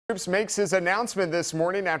Stoops makes his announcement this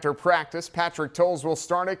morning after practice. Patrick Towles will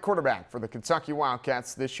start at quarterback for the Kentucky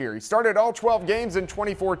Wildcats this year. He started all 12 games in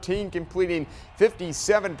 2014, completing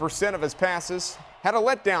 57% of his passes. Had a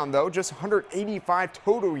letdown, though, just 185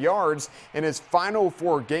 total yards in his final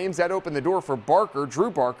 4 games. That opened the door for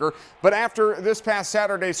Drew Barker. But after this past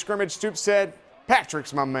Saturday's scrimmage, Stoops said,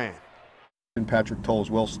 "Patrick's my man." And Patrick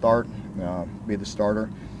Towles will start, be the starter.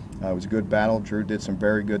 It was a good battle. Drew did some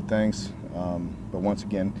very good things, but once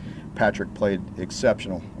again, Patrick played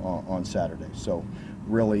exceptional on Saturday. So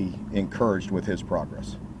really encouraged with his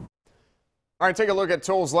progress. All right, take a look at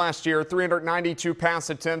Towles last year. 392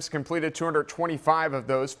 pass attempts, completed 225 of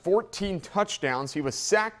those, 14 touchdowns. He was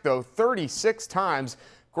sacked, though, 36 times.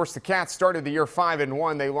 Of course, the Cats started the year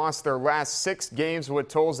 5-1. They lost their last 6 games with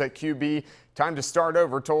Towles at QB. Time to start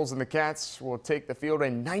over. Towles and the Cats will take the field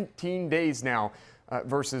in 19 days now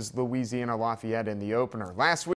versus Louisiana Lafayette in the opener. Last week.